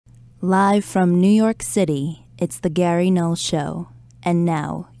Live from New York City, it's the Gary Null Show. And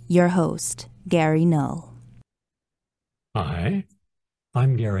now, your host, Gary Null. Hi,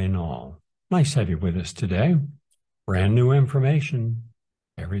 I'm Gary Null. Nice to have you with us today. Brand new information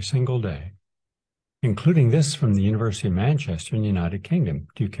every single day, including this from the University of Manchester in the United Kingdom.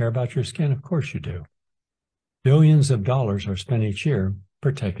 Do you care about your skin? Of course you do. Billions of dollars are spent each year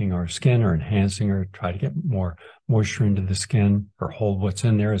protecting our skin or enhancing or try to get more moisture into the skin or hold what's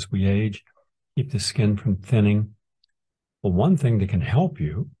in there as we age, keep the skin from thinning. Well, one thing that can help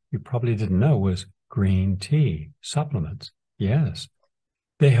you probably didn't know, was green tea supplements. Yes,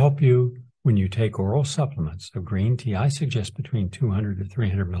 they help you when you take oral supplements of green tea. I suggest between 200 to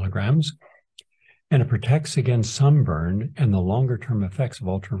 300 milligrams, and it protects against sunburn and the longer-term effects of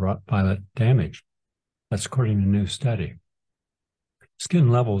ultraviolet damage. That's according to a new study.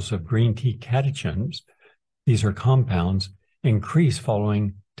 Skin levels of green tea catechins, these are compounds, increase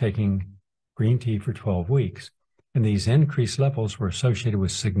following taking green tea for 12 weeks. And these increased levels were associated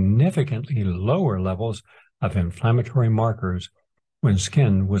with significantly lower levels of inflammatory markers when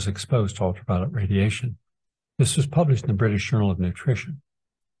skin was exposed to ultraviolet radiation. This was published in the British Journal of Nutrition.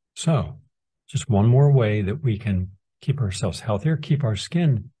 So, just one more way that we can keep ourselves healthier, keep our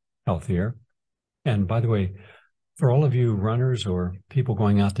skin healthier. And by the way, for all of you runners or people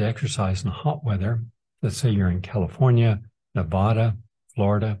going out to exercise in hot weather, let's say you're in California, Nevada,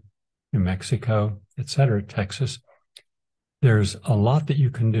 Florida, New Mexico, etc., Texas, there's a lot that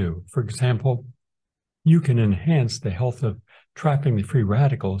you can do. For example, you can enhance the health of trapping the free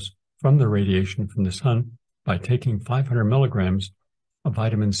radicals from the radiation from the sun by taking 500 milligrams of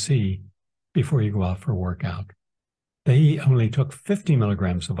vitamin C before you go out for a workout. They only took 50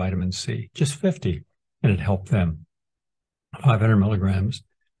 milligrams of vitamin C, just 50, and it helped them. 500 milligrams,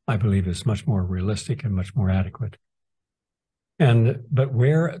 I believe, is much more realistic and much more adequate. But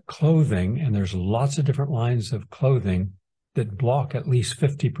wear clothing, and there's lots of different lines of clothing that block at least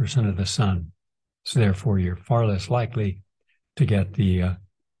 50% of the sun. So therefore, you're far less likely to get the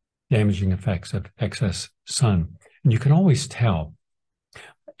damaging effects of excess sun. And you can always tell,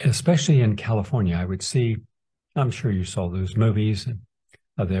 especially in California, I would see, I'm sure you saw those movies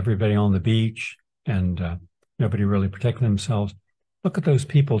of everybody on the beach and nobody really protecting themselves. Look at those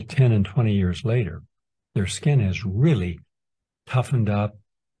people 10 and 20 years later. Their skin has really toughened up.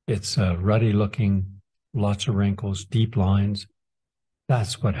 It's ruddy looking, lots of wrinkles, deep lines.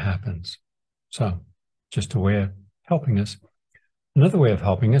 That's what happens. So just a way of helping us. Another way of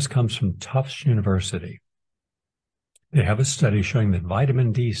helping us comes from Tufts University. They have a study showing that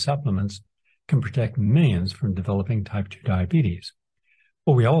vitamin D supplements can protect millions from developing type 2 diabetes.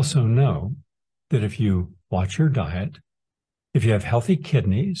 But we also know that if you watch your diet, if you have healthy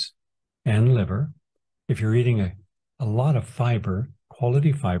kidneys and liver, if you're eating a lot of fiber,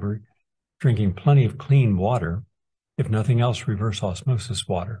 quality fiber, drinking plenty of clean water, if nothing else, reverse osmosis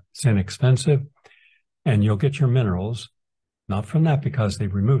water. It's inexpensive, and you'll get your minerals, not from that because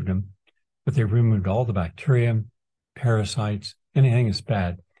they've removed them, but they've removed all the bacteria, parasites, anything that's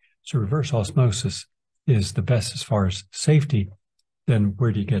bad. So reverse osmosis is the best as far as safety. Then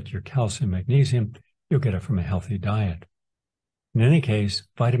where do you get your calcium, magnesium? You'll get it from a healthy diet. In any case,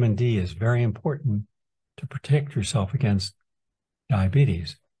 vitamin D is very important to protect yourself against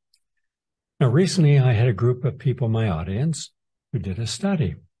diabetes. Now, recently I had a group of people in my audience who did a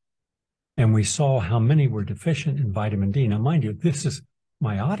study, and we saw how many were deficient in vitamin D. Now, mind you, this is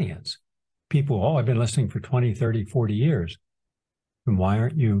my audience. People, I've been listening for 20, 30, 40 years. And why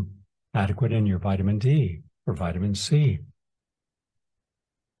aren't you adequate in your vitamin D or vitamin C?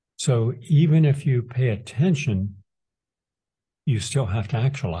 So even if you pay attention, you still have to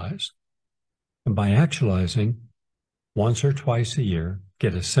actualize. And by actualizing, once or twice a year,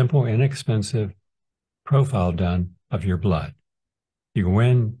 get a simple, inexpensive profile done of your blood. You go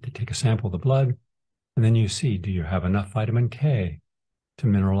in to take a sample of the blood, and then you see, do you have enough vitamin K to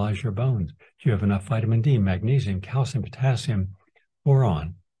mineralize your bones? Do you have enough vitamin D, magnesium, calcium, potassium,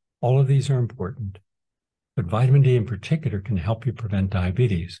 boron? All of these are important. But vitamin D in particular can help you prevent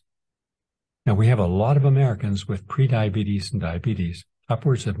diabetes. Now, we have a lot of Americans with prediabetes and diabetes,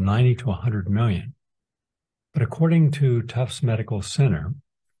 upwards of 90 to 100 million. But according to Tufts Medical Center,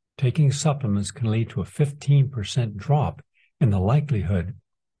 taking supplements can lead to a 15% drop in the likelihood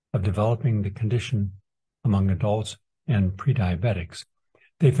of developing the condition among adults and prediabetics.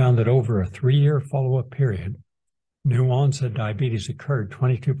 They found that over a 3-year follow-up period, new onset diabetes occurred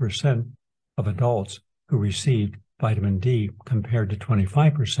 22% of adults who received vitamin D compared to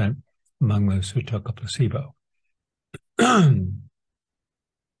 25% among those who took a placebo. That's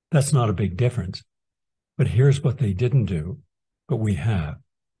not a big difference. But here's what they didn't do, but we have.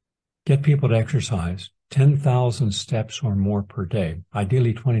 Get people to exercise 10,000 steps or more per day,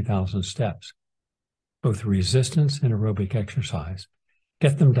 ideally 20,000 steps, both resistance and aerobic exercise.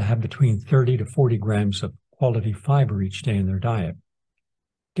 Get them to have between 30 to 40 grams of quality fiber each day in their diet.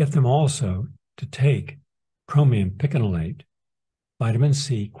 Get them also to take chromium picolinate, vitamin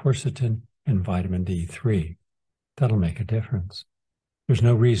C, quercetin, and vitamin D3. That'll make a difference. There's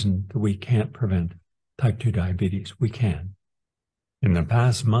no reason that we can't prevent type 2 diabetes. We can. In the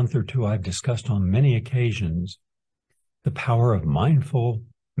past month or two, I've discussed on many occasions the power of mindful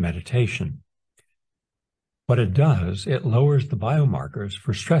meditation. What it does, it lowers the biomarkers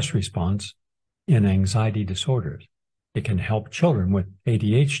for stress response in anxiety disorders. It can help children with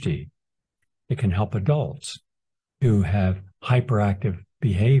ADHD. It can help adults who have hyperactive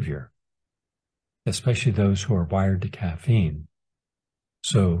behavior, especially those who are wired to caffeine.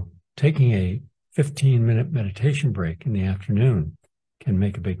 So taking a 15-minute meditation break in the afternoon can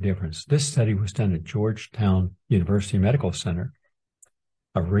make a big difference. This study was done at Georgetown University Medical Center,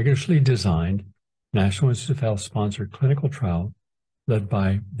 a rigorously designed National Institute of Health sponsored clinical trial led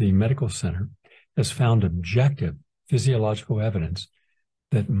by the medical center has found objective physiological evidence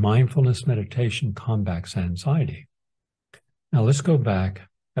that mindfulness meditation combats anxiety. Now let's go back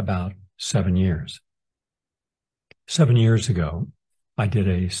about 7 years. 7 years ago, I did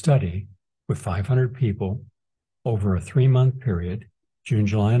a study with 500 people over a 3-month period, June,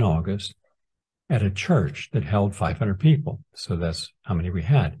 July, and August, at a church that held 500 people. So that's how many we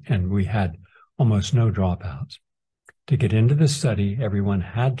had. And we had almost no dropouts. To get into the study, everyone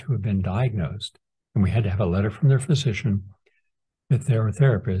had to have been diagnosed, and we had to have a letter from their physician that they were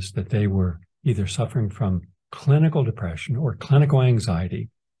therapists, that they were either suffering from clinical depression or clinical anxiety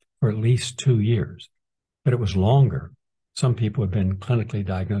for at least 2 years. But it was longer. Some people had been clinically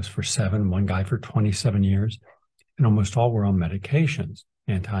diagnosed for 7, one guy for 27 years, and almost all were on medications,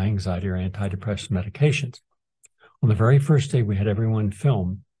 anti-anxiety or antidepressant medications. On the very first day, we had everyone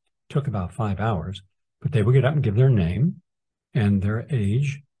film. It took about 5 hours, but they would get up and give their name and their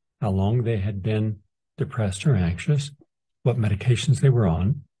age, how long they had been depressed or anxious, what medications they were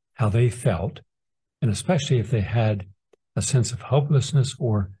on, how they felt, and especially if they had a sense of hopelessness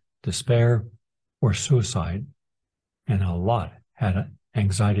or despair or suicide. And a lot had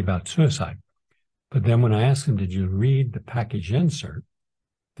anxiety about suicide. But then when I asked them, did you read the package insert,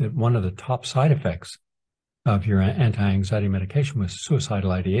 that one of the top side effects of your anti-anxiety medication was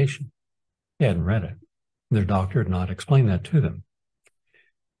suicidal ideation? They hadn't read it. Their doctor had not explained that to them.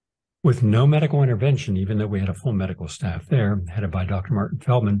 With no medical intervention, even though we had a full medical staff there, headed by Dr. Martin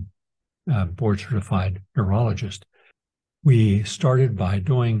Feldman, board-certified neurologist, we started by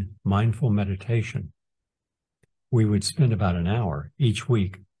doing mindful meditation. We would spend about an hour each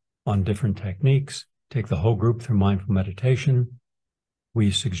week on different techniques, take the whole group through mindful meditation. We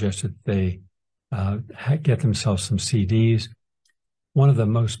suggested they get themselves some CDs. One of the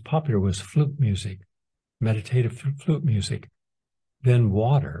most popular was flute music, meditative flute music, then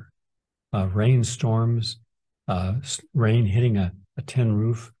water, rainstorms, rain hitting a tin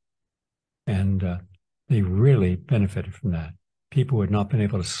roof, and they really benefited from that. People who had not been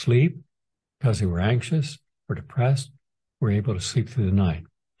able to sleep because they were anxious or depressed were able to sleep through the night.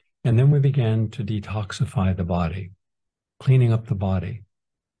 And then we began to detoxify the body, cleaning up the body.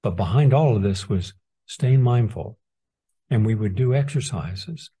 But behind all of this was staying mindful. And we would do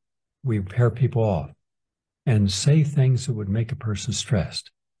exercises. We would pair people off and say things that would make a person stressed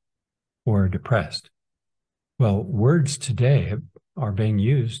or depressed. Well, words today are being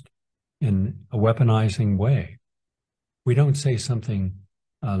used in a weaponizing way. We don't say something,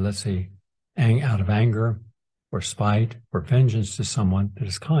 let's say, out of anger or spite or vengeance to someone that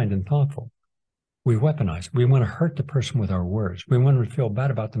is kind and thoughtful. We weaponize. We want to hurt the person with our words. We want them to feel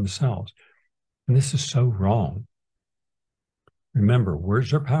bad about themselves. And this is so wrong. Remember,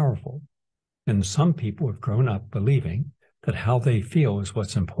 words are powerful. And some people have grown up believing that how they feel is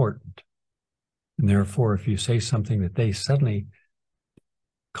what's important. And therefore, if you say something that they suddenly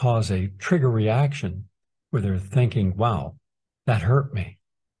cause a trigger reaction where they're thinking, wow, that hurt me.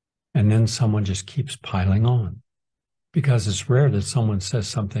 And then someone just keeps piling on, because it's rare that someone says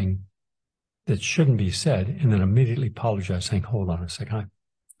something that shouldn't be said and then immediately apologize, saying, hold on a second,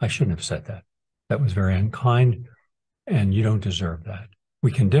 I shouldn't have said that. That was very unkind, and you don't deserve that.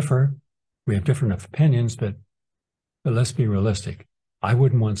 We can differ. We have different opinions, but let's be realistic. I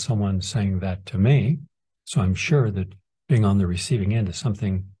wouldn't want someone saying that to me, so I'm sure that being on the receiving end of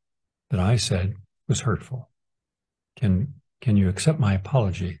something that I said was hurtful. Can you accept my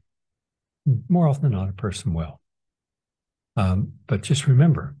apology? More often than not, a person will. But just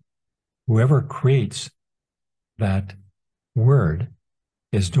remember, whoever creates that word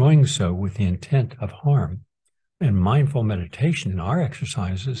is doing so with the intent of harm. In mindful meditation, in our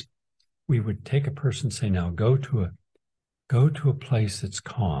exercises, we would take a person and say, now go to a place that's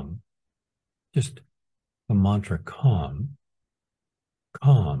calm. Just the mantra calm,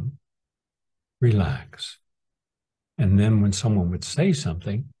 calm, relax. And then when someone would say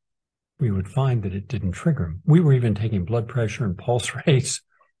something, we would find that it didn't trigger them. We were even taking blood pressure and pulse rates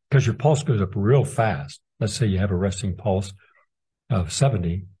because your pulse goes up real fast. Let's say you have a resting pulse of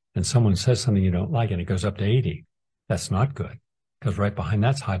 70 and someone says something you don't like and it goes up to 80. That's not good because right behind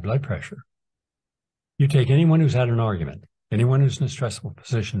that's high blood pressure. You take anyone who's had an argument, anyone who's in a stressful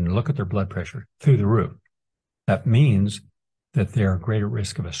position and look at their blood pressure through the roof. That means that they're at greater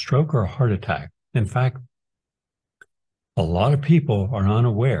risk of a stroke or a heart attack. In fact, a lot of people are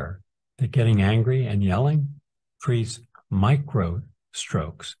unaware that getting angry and yelling creates micro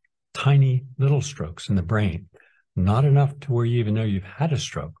strokes, tiny little strokes in the brain, not enough to where you even know you've had a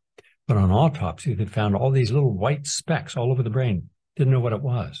stroke. But on autopsy, they found all these little white specks all over the brain. Didn't know what it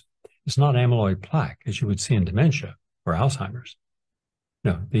was. It's not amyloid plaque, as you would see in dementia or Alzheimer's.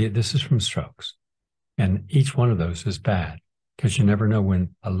 No, this is from strokes. And each one of those is bad because you never know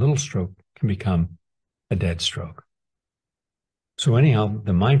when a little stroke can become a dead stroke. So anyhow,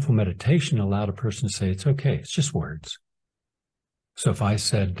 the mindful meditation allowed a person to say, it's okay, it's just words. So if I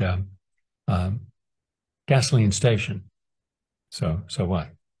said gasoline station, so what?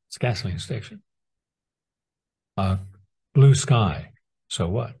 It's gasoline station. Blue sky, so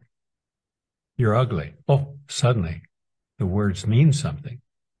what? You're ugly. Oh, suddenly the words mean something.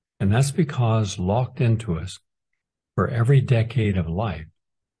 And that's because locked into us for every decade of life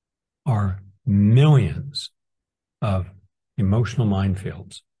are millions of emotional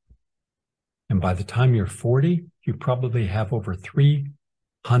minefields. And by the time you're 40, you probably have over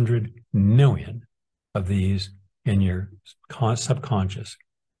 300 million of these in your subconscious.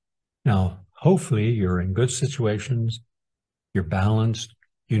 Now, hopefully you're in good situations, you're balanced,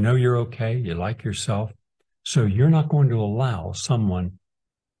 you know you're okay, you like yourself, so you're not going to allow someone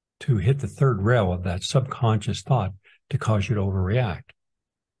to hit the third rail of that subconscious thought to cause you to overreact.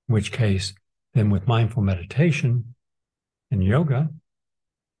 In which case, then with mindful meditation and yoga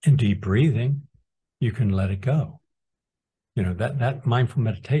and deep breathing, you can let it go. You know, that mindful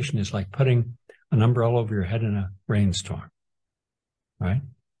meditation is like putting an umbrella over your head in a rainstorm, right?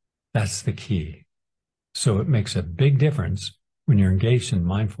 That's the key. So it makes a big difference when you're engaged in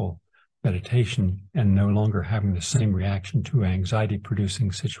mindful meditation and no longer having the same reaction to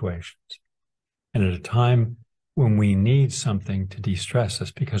anxiety-producing situations. And at a time when we need something to de-stress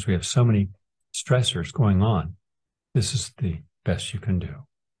us because we have so many stressors going on, this is the best you can do.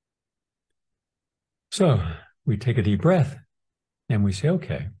 So we take a deep breath and we say,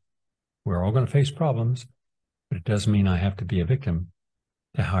 okay, we're all going to face problems, but it doesn't mean I have to be a victim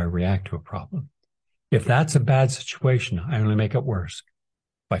to how I react to a problem. If that's a bad situation, I only make it worse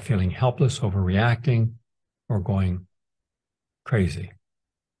by feeling helpless, overreacting, or going crazy.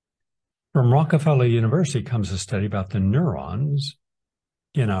 From Rockefeller University comes a study about the neurons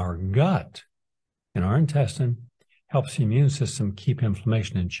in our gut, in our intestine, helps the immune system keep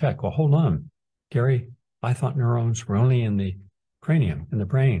inflammation in check. Well, hold on, Gary, I thought neurons were only in the cranium, in the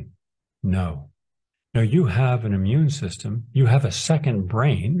brain. No, you have an immune system. You have a second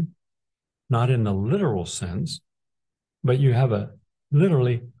brain, not in the literal sense, but you have a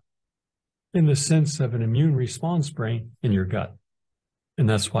literally in the sense of an immune response brain in your gut. And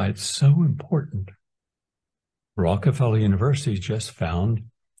that's why it's so important. Rockefeller University just found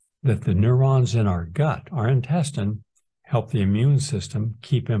that the neurons in our gut, our intestine, help the immune system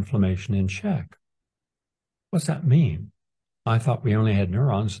keep inflammation in check. What's that mean? I thought we only had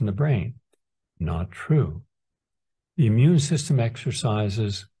neurons in the brain. Not true. The immune system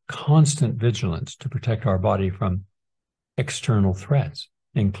exercises constant vigilance to protect our body from external threats,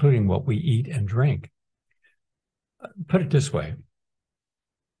 including what we eat and drink. Put it this way,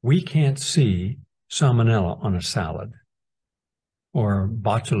 we can't see salmonella on a salad or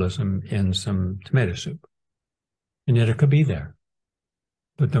botulism in some tomato soup, and yet it could be there.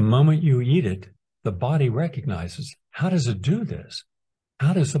 But the moment you eat it, the body recognizes, how does it do this?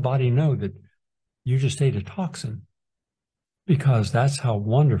 How does the body know that you just ate a toxin? Because that's how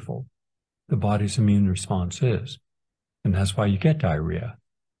wonderful the body's immune response is. And that's why you get diarrhea,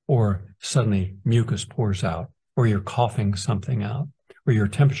 or suddenly mucus pours out, or you're coughing something out, or your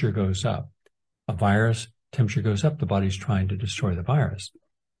temperature goes up. A virus, temperature goes up, the body's trying to destroy the virus.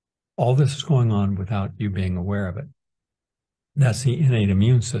 All this is going on without you being aware of it. That's the innate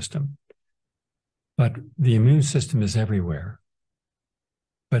immune system. But the immune system is everywhere.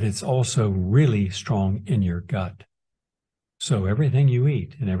 But it's also really strong in your gut. So everything you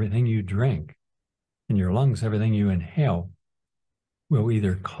eat and everything you drink in your lungs, everything you inhale, will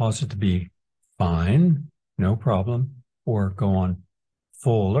either cause it to be fine, no problem, or go on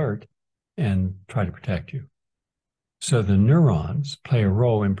full alert and try to protect you. So the neurons play a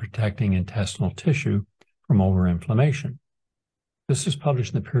role in protecting intestinal tissue from overinflammation. This is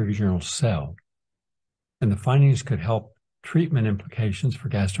published in the peer-reviewed journal Cell, and the findings could help treatment implications for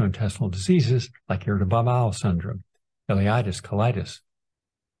gastrointestinal diseases like irritable bowel syndrome, ileitis, colitis.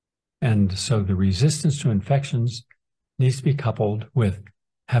 And so the resistance to infections needs to be coupled with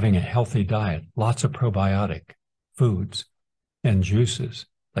having a healthy diet, lots of probiotic foods and juices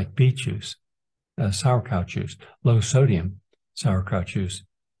like beet juice, sauerkraut juice, low sodium sauerkraut juice.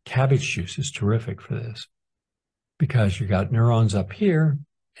 Cabbage juice is terrific for this because you got neurons up here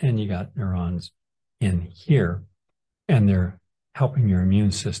and you got neurons in here, and they're helping your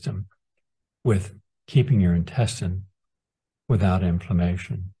immune system with keeping your intestine without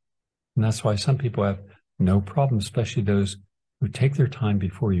inflammation. And that's why some people have no problem, especially those who take their time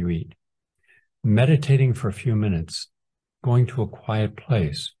before you eat. Meditating for a few minutes, going to a quiet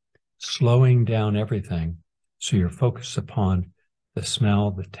place, slowing down everything so you're focused upon the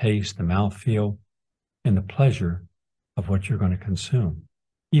smell, the taste, the mouthfeel, and the pleasure of what you're going to consume,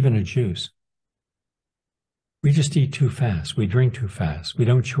 even a juice. We just eat too fast. We drink too fast. We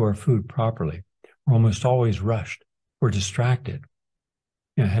don't chew our food properly. We're almost always rushed. We're distracted.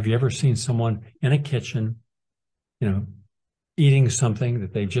 Have you ever seen someone in a kitchen, eating something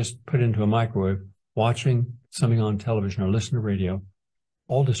that they just put into a microwave, watching something on television or listening to radio?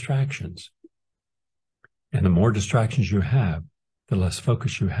 All distractions. And the more distractions you have, the less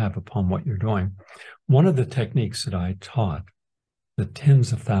focus you have upon what you're doing. One of the techniques that I taught the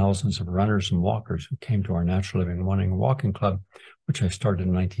tens of thousands of runners and walkers who came to our Natural Living Running and Walking Club, which I started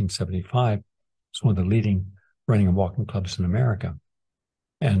in 1975, it's one of the leading running and walking clubs in America,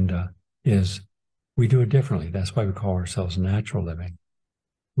 and is we do it differently. That's why we call ourselves Natural Living.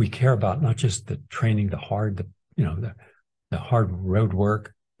 We care about not just the training, the hard road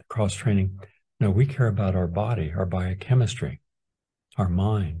work, the cross training. No, we care about our body, our biochemistry, our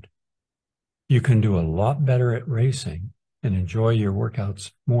mind. You can do a lot better at racing and enjoy your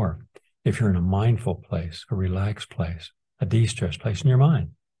workouts more if you're in a mindful place, a relaxed place, a de-stress place in your mind.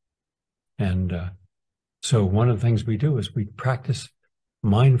 And so one of the things we do is we practice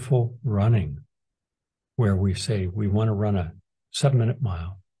mindful running, where we say we want to run a 7-minute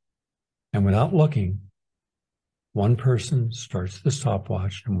mile. And without looking, one person starts the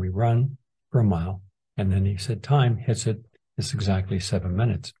stopwatch and we run for a mile. And then he said, time hits it. It's exactly 7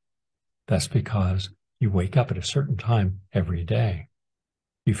 minutes. That's because you wake up at a certain time every day.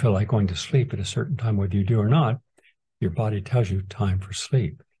 You feel like going to sleep at a certain time, whether you do or not. Your body tells you time for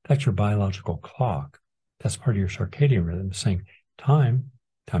sleep. That's your biological clock. That's part of your circadian rhythm, saying time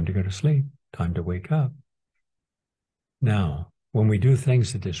to go to sleep, time to wake up. Now, when we do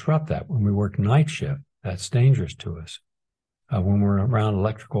things that disrupt that, when we work night shift, that's dangerous to us. When we're around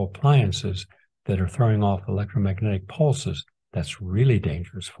electrical appliances that are throwing off electromagnetic pulses, that's really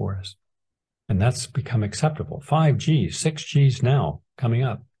dangerous for us. And that's become acceptable. 5G, 6Gs now coming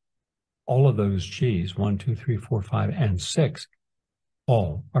up. All of those Gs, 1, 2, 3, 4, 5, and 6,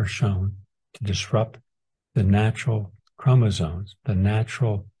 all are shown to disrupt the natural chromosomes, the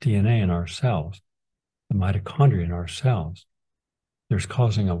natural DNA in our cells, the mitochondria in our cells. There's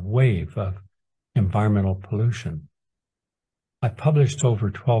causing a wave of environmental pollution. I published over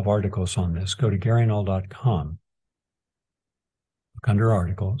 12 articles on this. Go to GaryNull.com, look under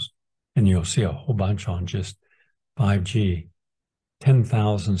articles, and you'll see a whole bunch on just 5G,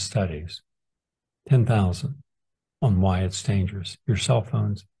 10,000 studies, 10,000 on why it's dangerous. Your cell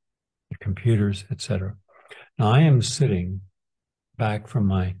phones, your computers, etc. Now, I am sitting back from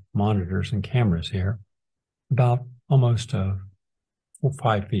my monitors and cameras here, about almost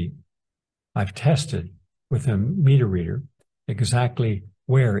 5 feet. I've tested with a meter reader exactly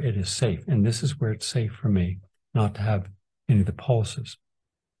where it is safe. And this is where it's safe for me not to have any of the pulses.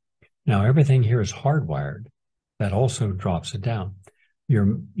 Now, everything here is hardwired. That also drops it down.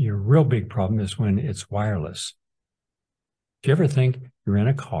 Your real big problem is when it's wireless. Do you ever think you're in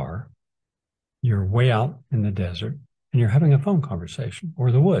a car, you're way out in the desert, and you're having a phone conversation,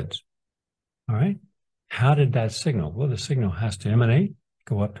 or the woods? All right? How did that signal? Well, the signal has to emanate,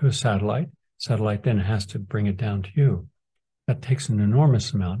 go up to a satellite. Satellite then has to bring it down to you. That takes an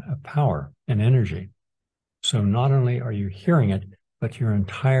enormous amount of power and energy. So not only are you hearing it, but your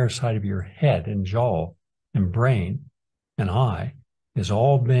entire side of your head and jaw and brain and eye is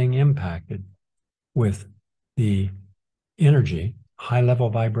all being impacted with the energy, high-level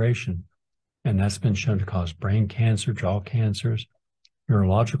vibration And that's been shown to cause brain cancer, jaw cancers,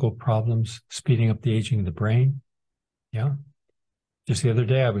 neurological problems, speeding up the aging of the brain. Yeah. Just the other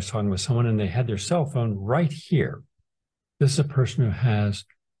day, I was talking with someone and they had their cell phone right here. This is a person who has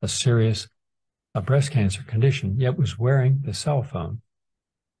a serious breast cancer condition, yet was wearing the cell phone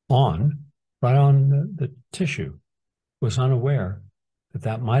right on the tissue, was unaware that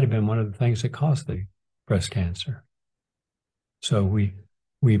that might have been one of the things that caused the breast cancer. So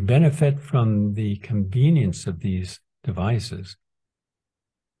we benefit from the convenience of these devices,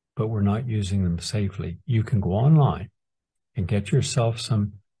 but we're not using them safely. You can go online and get yourself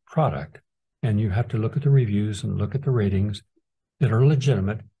some product, and you have to look at the reviews and look at the ratings that are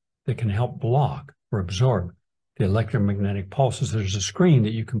legitimate, that can help block or absorb the electromagnetic pulses. There's a screen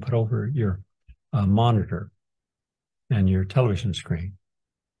that you can put over your monitor and your television screen,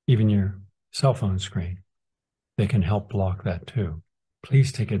 even your cell phone screen. They can help block that too.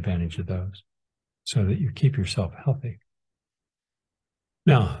 Please take advantage of those so that you keep yourself healthy.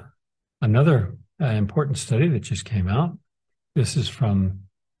 Now, another important study that just came out, this is from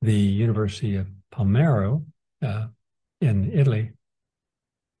the University of Palermo in Italy.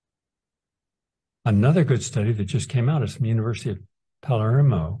 Another good study that just came out is from the University of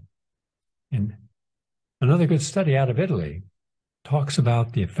Palermo. And another good study out of Italy talks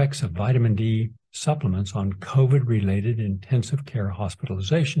about the effects of vitamin D supplements on COVID-related intensive care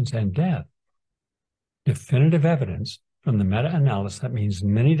hospitalizations and death. Definitive evidence from the meta-analysis, that means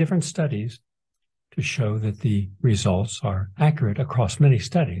many different studies, to show that the results are accurate across many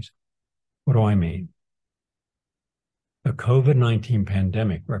studies. What do I mean? The COVID-19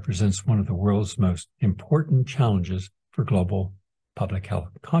 pandemic represents one of the world's most important challenges for global public health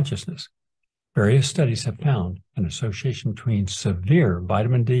consciousness. Various studies have found an association between severe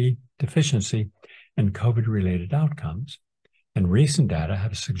vitamin D deficiency and COVID-related outcomes, and recent data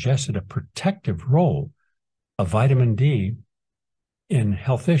have suggested a protective role of vitamin D in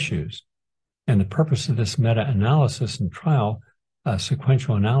health issues. And the purpose of this meta-analysis and trial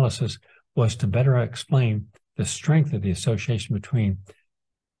sequential analysis was to better explain the strength of the association between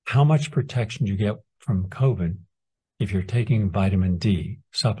how much protection you get from COVID if you're taking vitamin D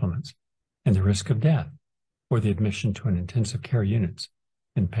supplements and the risk of death or the admission to an intensive care units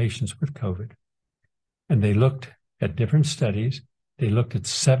in patients with COVID. And they looked at different studies. They looked at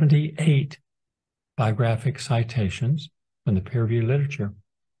 78 biographic citations from the peer-reviewed literature,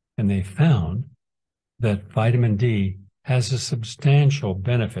 and they found that vitamin D has a substantial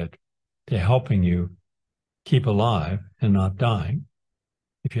benefit to helping you keep alive and not dying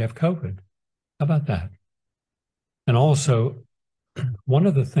if you have COVID. How about that? And also, one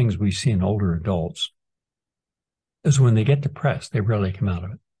of the things we see in older adults is when they get depressed, they rarely come out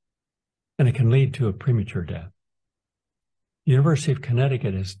of it. And it can lead to a premature death. The University of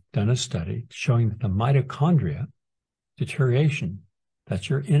Connecticut has done a study showing that the mitochondria deterioration, that's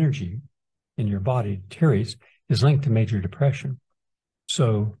your energy in your body deteriorates, is linked to major depression.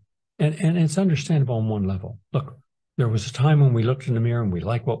 So, and it's understandable on one level. Look, there was a time when we looked in the mirror and we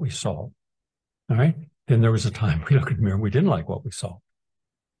liked what we saw. All right? Then there was a time we looked in the mirror and we didn't like what we saw.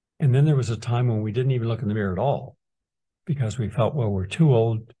 And then there was a time when we didn't even look in the mirror at all because we felt, well, we're too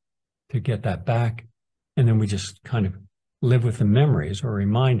old to get that back. And then we just kind of live with the memories or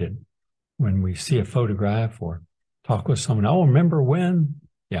reminded when we see a photograph or talk with someone. Oh, remember when?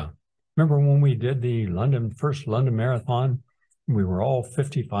 Yeah. Remember when we did the first London Marathon? We were all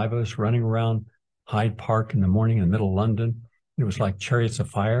 55 of us running around Hyde Park in the morning in the middle of London. It was like chariots of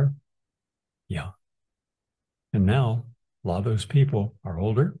fire. Yeah. And now a lot of those people are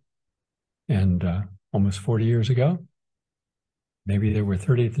older and almost 40 years ago. Maybe they were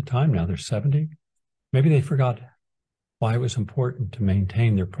 30 at the time. Now they're 70. Maybe they forgot why it was important to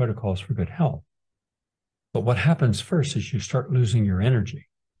maintain their protocols for good health. But what happens first is you start losing your energy.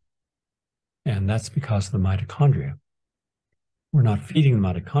 And that's because of the mitochondria. We're not feeding the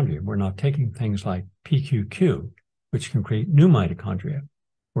mitochondria. We're not taking things like PQQ, which can create new mitochondria,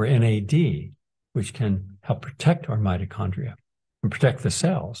 or NAD, which can help protect our mitochondria and protect the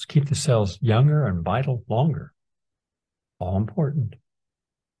cells, keep the cells younger and vital longer. All important.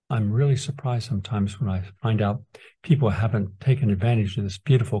 I'm really surprised sometimes when I find out people haven't taken advantage of this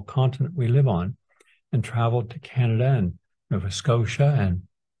beautiful continent we live on and traveled to Canada and Nova Scotia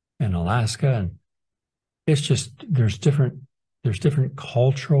and Alaska. And it's just, there's different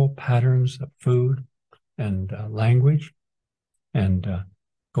cultural patterns of food and language, and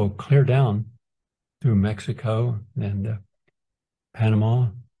go clear down through Mexico and Panama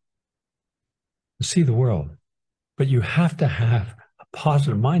to see the world. But you have to have a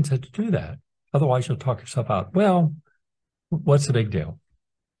positive mindset to do that. Otherwise, you'll talk yourself out. Well, what's the big deal?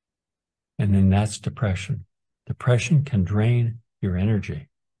 And then that's depression. Depression can drain your energy.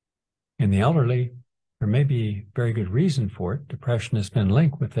 In the elderly, there may be very good reason for it. Depression has been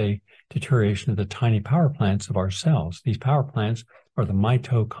linked with a deterioration of the tiny power plants of our cells. These power plants are the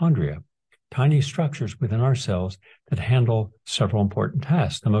mitochondria, tiny structures within our cells that handle several important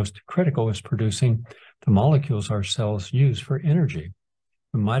tasks. The most critical is producing the molecules our cells use for energy.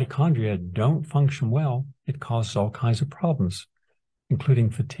 When mitochondria don't function well, it causes all kinds of problems, including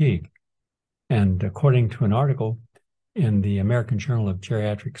fatigue. And according to an article in the American Journal of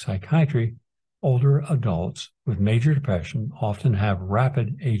Geriatric Psychiatry, older adults with major depression often have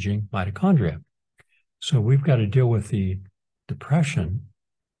rapid aging mitochondria. So we've got to deal with the depression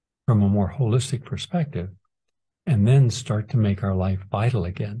from a more holistic perspective, and then start to make our life vital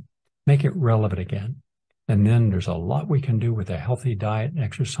again, make it relevant again. And then there's a lot we can do with a healthy diet,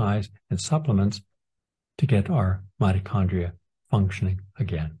 exercise, and supplements to get our mitochondria functioning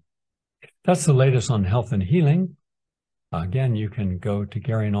again. That's the latest on health and healing. Again, you can go to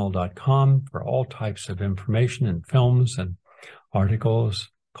GaryNall.com for all types of information and films and articles,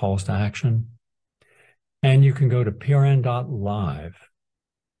 calls to action. And you can go to PRN.Live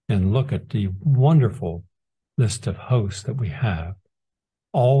and look at the wonderful list of hosts that we have,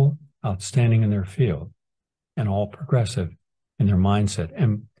 all outstanding in their field and all progressive in their mindset.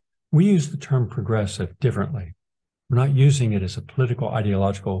 And we use the term progressive differently. We're not using it as a political,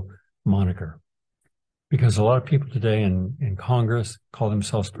 ideological moniker, because a lot of people today in Congress call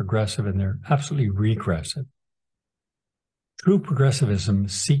themselves progressive, and they're absolutely regressive. True progressivism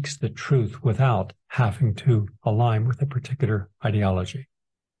seeks the truth without having to align with a particular ideology.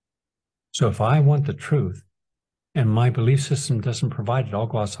 So if I want the truth and my belief system doesn't provide it, I'll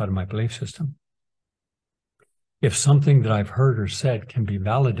go outside of my belief system. If something that I've heard or said can be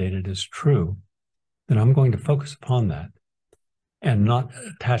validated as true, then I'm going to focus upon that and not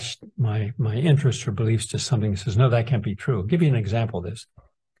attach my interests or beliefs to something that says, no, that can't be true. I'll give you an example of this.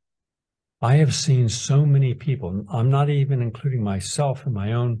 I have seen so many people, I'm not even including myself in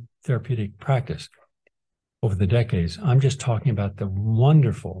my own therapeutic practice over the decades. I'm just talking about the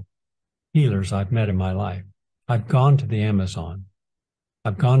wonderful healers I've met in my life. I've gone to the Amazon.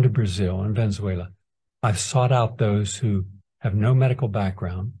 I've gone to Brazil and Venezuela. I've sought out those who have no medical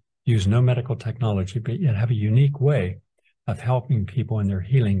background, use no medical technology, but yet have a unique way of helping people in their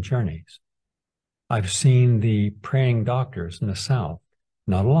healing journeys. I've seen the praying doctors in the South,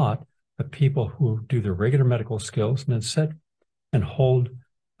 not a lot, but people who do their regular medical skills and then sit and hold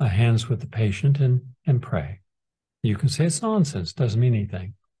hands with the patient and pray. You can say it's nonsense, doesn't mean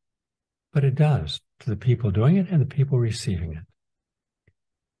anything, but it does to the people doing it and the people receiving it.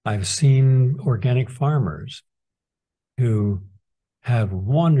 I've seen organic farmers who have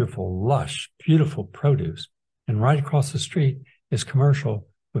wonderful, lush, beautiful produce, and right across the street is commercial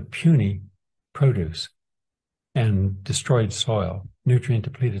with puny produce and destroyed soil,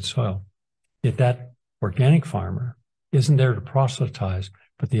 nutrient-depleted soil. Yet that organic farmer isn't there to proselytize,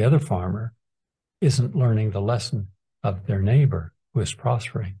 but the other farmer isn't learning the lesson of their neighbor who is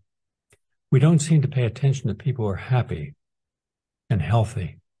prospering. We don't seem to pay attention to people who are happy and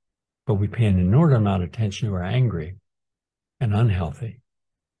healthy, but we pay an inordinate amount of attention who are angry and unhealthy.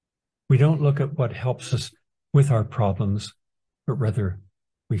 We don't look at what helps us with our problems, but rather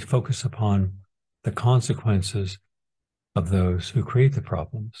we focus upon the consequences of those who create the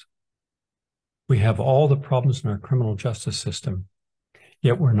problems. We have all the problems in our criminal justice system,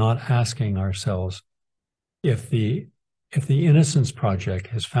 yet we're not asking ourselves if the Innocence Project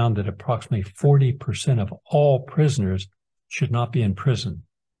has found that approximately 40% of all prisoners should not be in prison,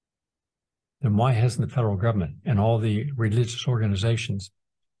 then why hasn't the federal government and all the religious organizations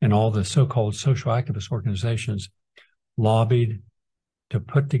and all the so-called social activist organizations lobbied to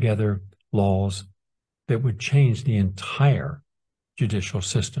put together laws that would change the entire judicial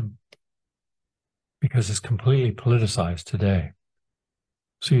system? Because it's completely politicized today.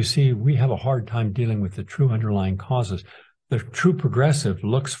 So you see, we have a hard time dealing with the true underlying causes. The true progressive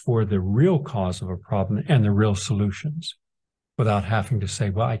looks for the real cause of a problem and the real solutions without having to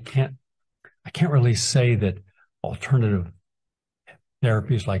say, well, I can't really say that alternative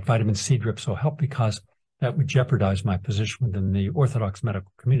therapies like vitamin C drips will help because that would jeopardize my position within the Orthodox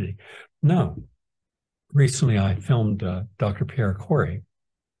medical community. No. Recently, I filmed Dr. Pierre Corey,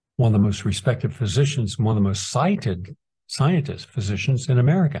 one of the most respected physicians, one of the most cited physicians in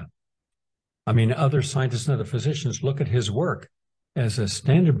America. I mean, other scientists and other physicians look at his work as a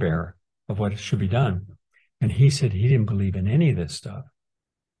standard bearer of what should be done. And he said he didn't believe in any of this stuff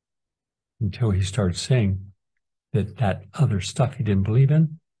until he started saying that other stuff he didn't believe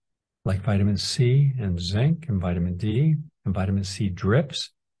in, like vitamin C and zinc and vitamin D and vitamin C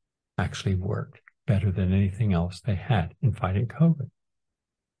drips, actually worked better than anything else they had in fighting COVID.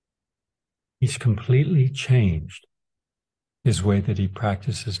 He's completely changed his way that he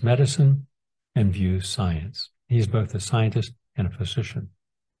practices medicine and views science. He's both a scientist and a physician.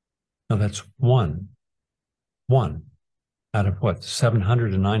 Now that's one out of what,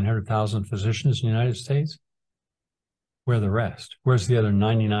 700 to 900,000 physicians in the United States? Where are the rest? Where's the other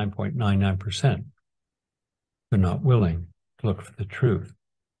 99.99%? They're not willing to look for the truth.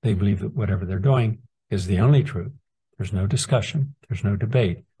 They believe that whatever they're doing is the only truth. There's no discussion. There's no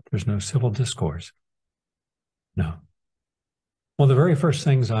debate. There's no civil discourse. No. Well, the very first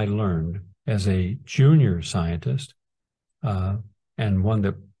things I learned as a junior scientist, and one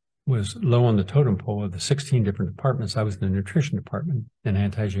that was low on the totem pole of the 16 different departments, I was in the nutrition department in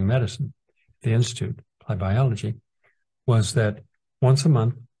anti-aging medicine, the Institute, applied biology, was that once a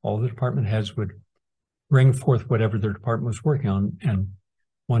month, all the department heads would bring forth whatever their department was working on. And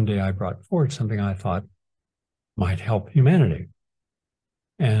one day I brought forward something I thought might help humanity.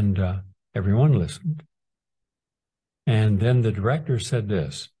 And everyone listened. And then the director said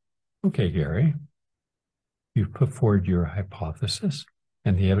this, okay, Gary, you've put forward your hypothesis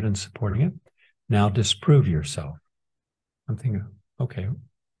and the evidence supporting it. Now disprove yourself. I'm thinking, okay,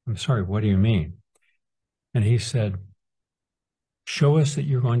 I'm sorry, what do you mean? And he said, show us that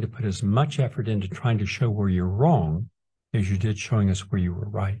you're going to put as much effort into trying to show where you're wrong as you did showing us where you were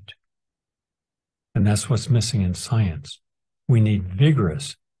right. And that's what's missing in science. We need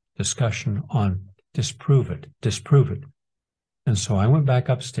vigorous discussion on disprove it. And so I went back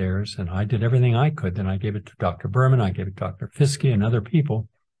upstairs and I did everything I could. Then I gave it to Dr. Berman, I gave it to Dr. Fiske and other people.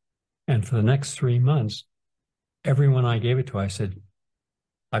 And for the next 3 months, everyone I gave it to, I said,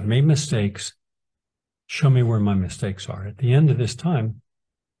 I've made mistakes. Show me where my mistakes are. At the end of this time,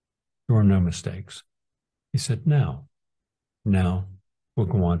 there were no mistakes. He said, now we'll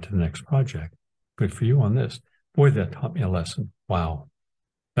go on to the next project. Good for you on this. Boy, that taught me a lesson. Wow.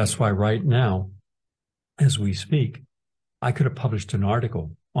 That's why right now, as we speak, I could have published an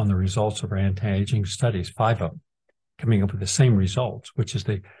article on the results of our anti-aging studies, 5 of them, coming up with the same results, which is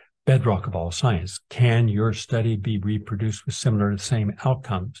the bedrock of all science. Can your study be reproduced with similar to the same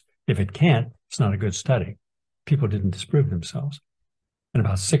outcomes? If it can't, it's not a good study. People didn't disprove themselves. And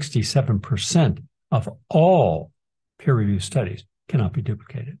about 67% of all peer-reviewed studies cannot be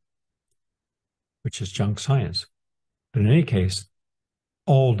duplicated, which is junk science. But in any case,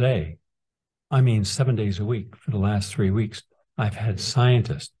 all day, I mean 7 days a week for the last 3 weeks, I've had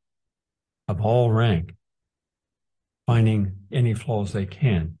scientists of all rank finding any flaws they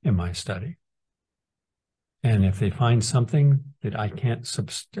can in my study. And if they find something that I can't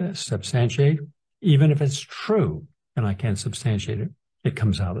substantiate, even if it's true and I can't substantiate it, it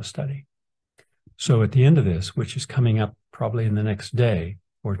comes out of the study. So at the end of this, which is coming up probably in the next day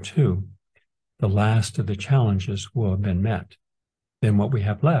or two, the last of the challenges will have been met. Then what we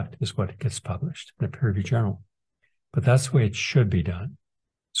have left is what gets published in a peer-reviewed journal. But that's the way it should be done.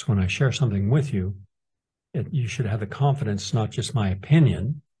 So when I share something with you, you should have the confidence, not just my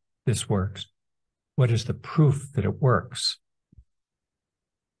opinion, this works. What is the proof that it works?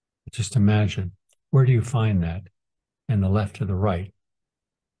 Just imagine, where do you find that in the left or the right?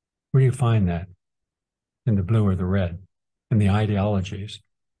 Where do you find that in the blue or the red, in the ideologies?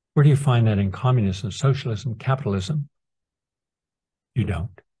 Where do you find that in communism, socialism, capitalism? You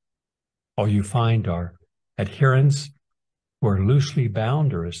don't. All you find are adherents who are loosely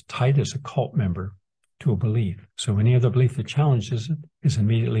bound or as tight as a cult member to a belief. So any other belief that challenges it is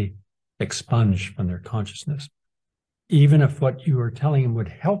immediately expunged from their consciousness. Even if what you are telling them would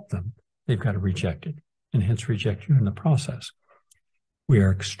help them, they've got to reject it, and hence reject you in the process. We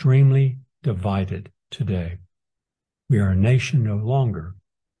are extremely divided today. We are a nation no longer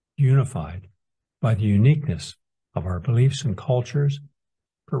unified by the uniqueness of our beliefs and cultures,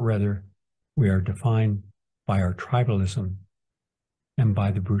 but rather we are defined by our tribalism and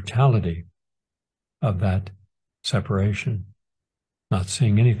by the brutality of that separation, not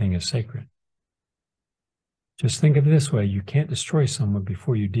seeing anything as sacred. Just think of it this way. You can't destroy someone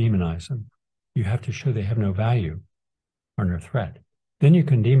before you demonize them. You have to show they have no value or no threat. Then you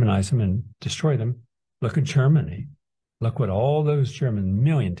can demonize them and destroy them. Look at Germany. Look what all those German,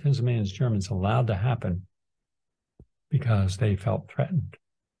 tens of millions of Germans allowed to happen because they felt threatened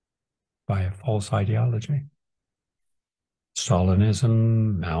by a false ideology.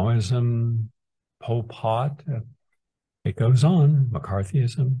 Stalinism, Maoism, Pol Pot, it goes on,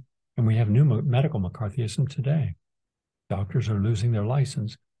 McCarthyism, and we have new medical McCarthyism today. Doctors are losing their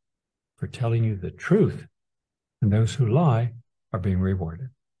license for telling you the truth, and those who lie are being rewarded.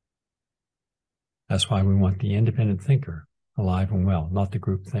 That's why we want the independent thinker alive and well, not the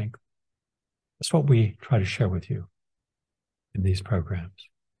group think. That's what we try to share with you in these programs.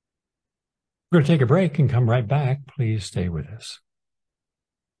 We're going to take a break and come right back. Please stay with us.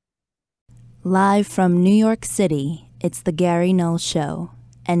 Live from New York City, it's the Gary Null Show.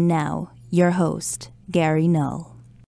 And now, your host, Gary Null.